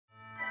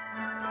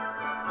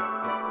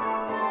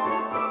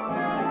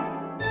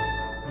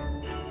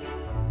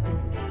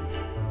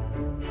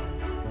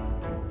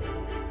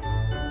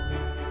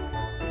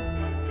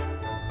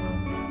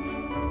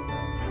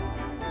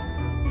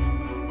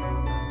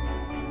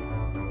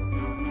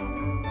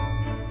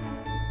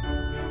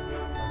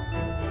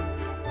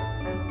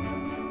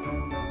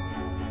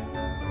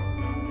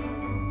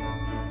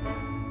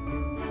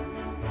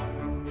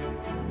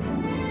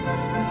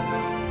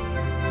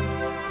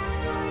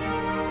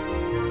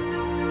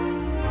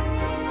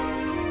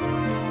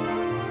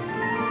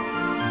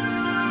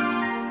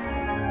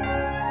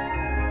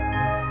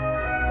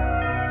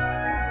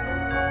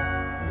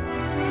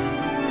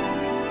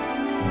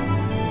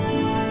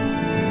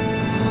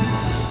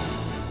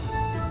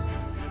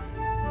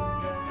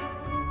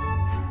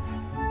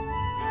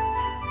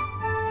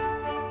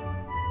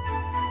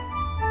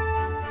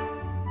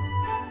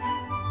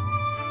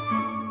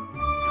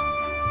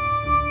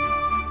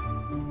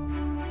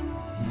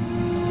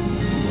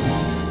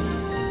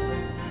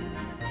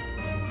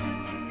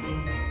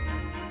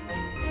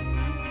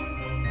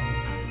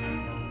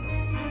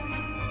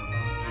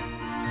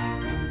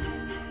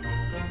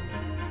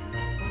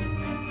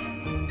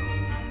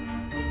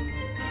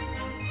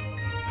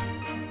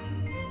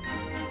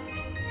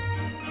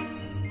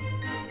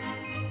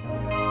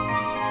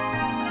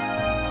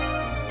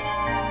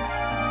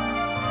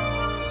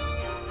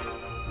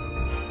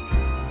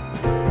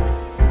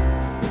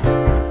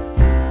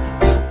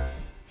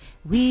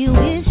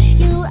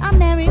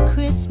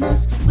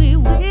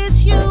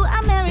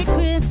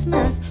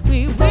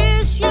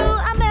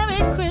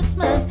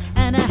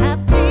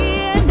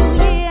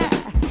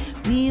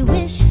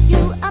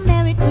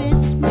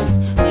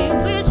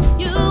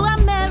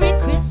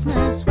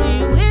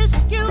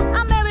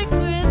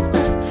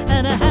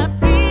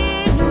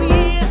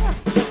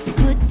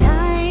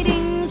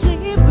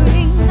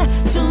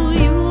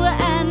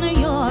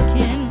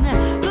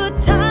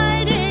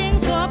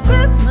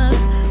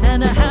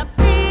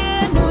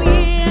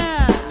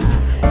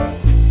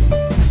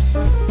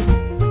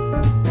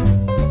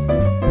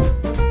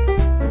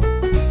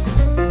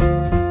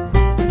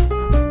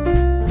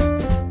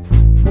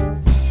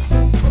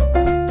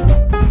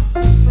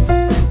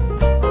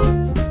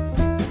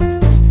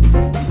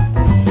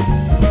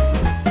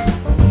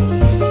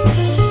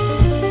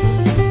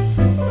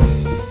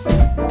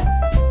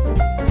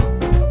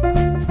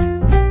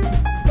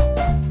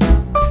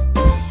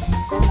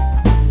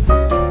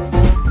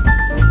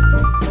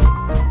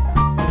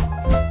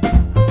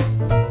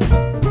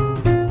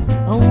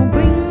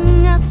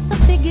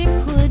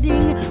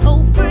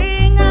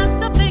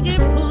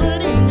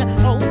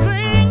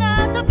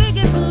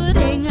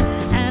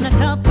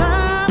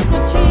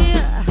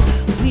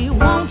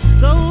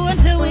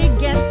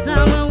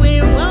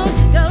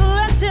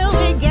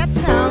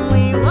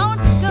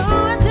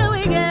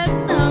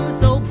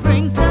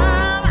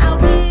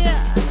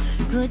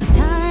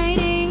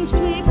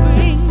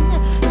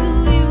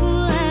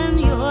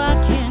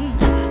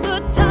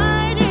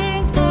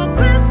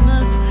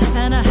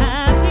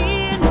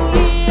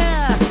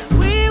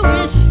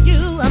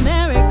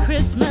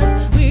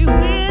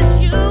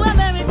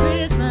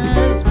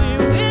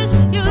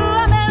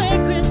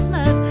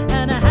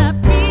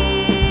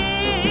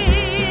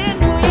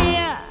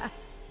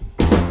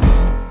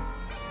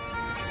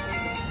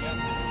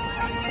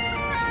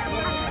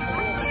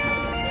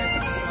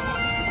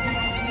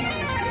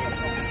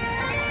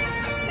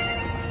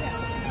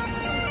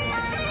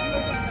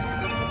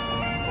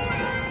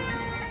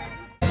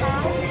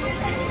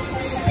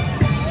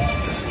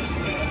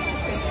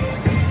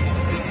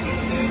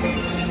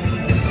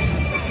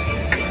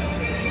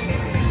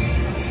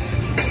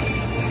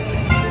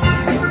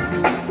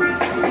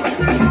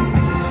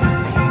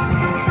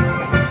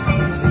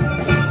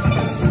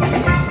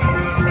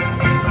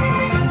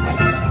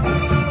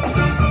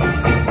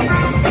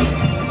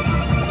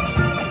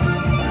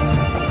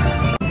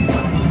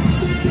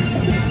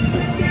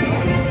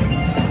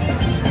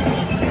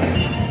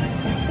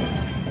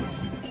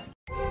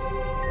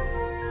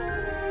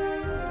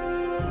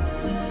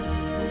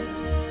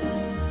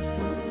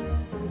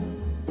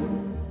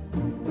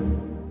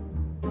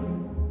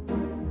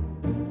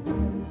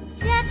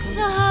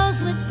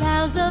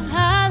boughs of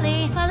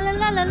holly. Fa la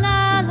la la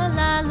la la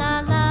la la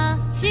la.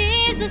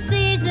 'Tis the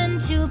season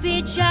to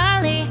be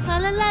jolly. Fa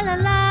la la la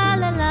la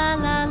la la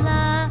la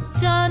la.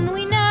 Don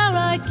we now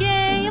our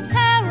gay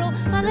apparel.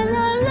 Fa la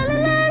la la la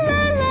la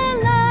la la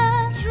la.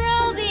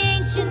 Troll the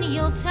ancient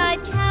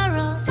Yuletide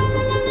carol. Fa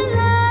la la la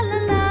la la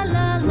la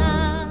la la.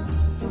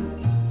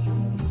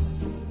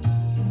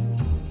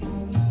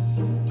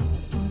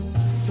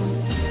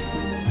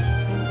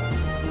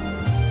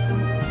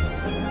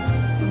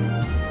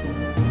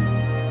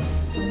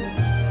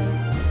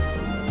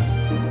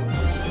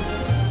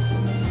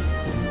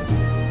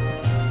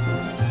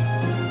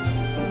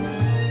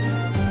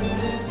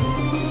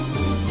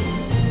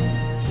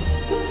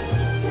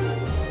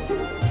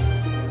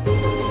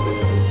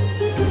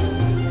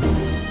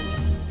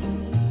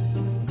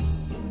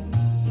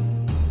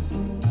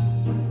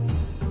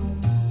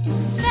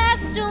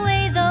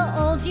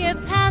 Year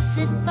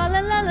passes, fa la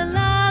la la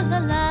la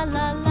la la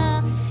la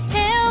la.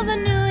 Hail the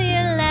new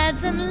year,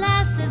 lads and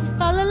lasses,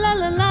 fa la la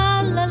la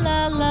la la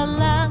la la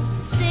la.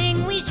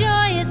 Sing we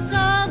joyous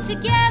all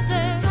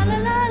together, fa la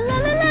la la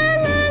la la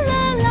la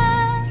la la.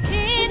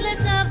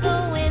 Heedless of the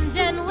wind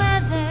and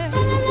weather,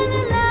 fa la la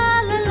la la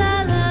la la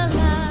la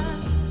la.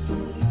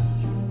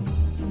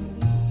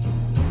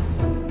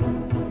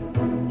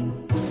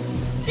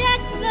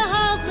 Deck the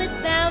halls with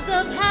boughs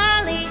of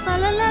holly, fa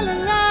la la la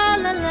la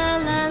la la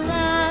la la.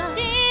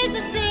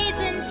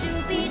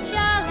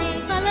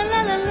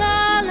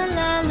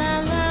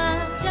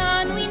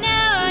 Don we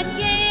now our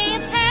gay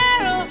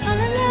apparel. Fa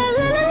la la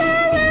la la la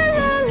la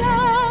la la.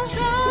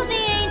 Troll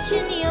the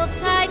ancient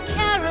Yuletide carol.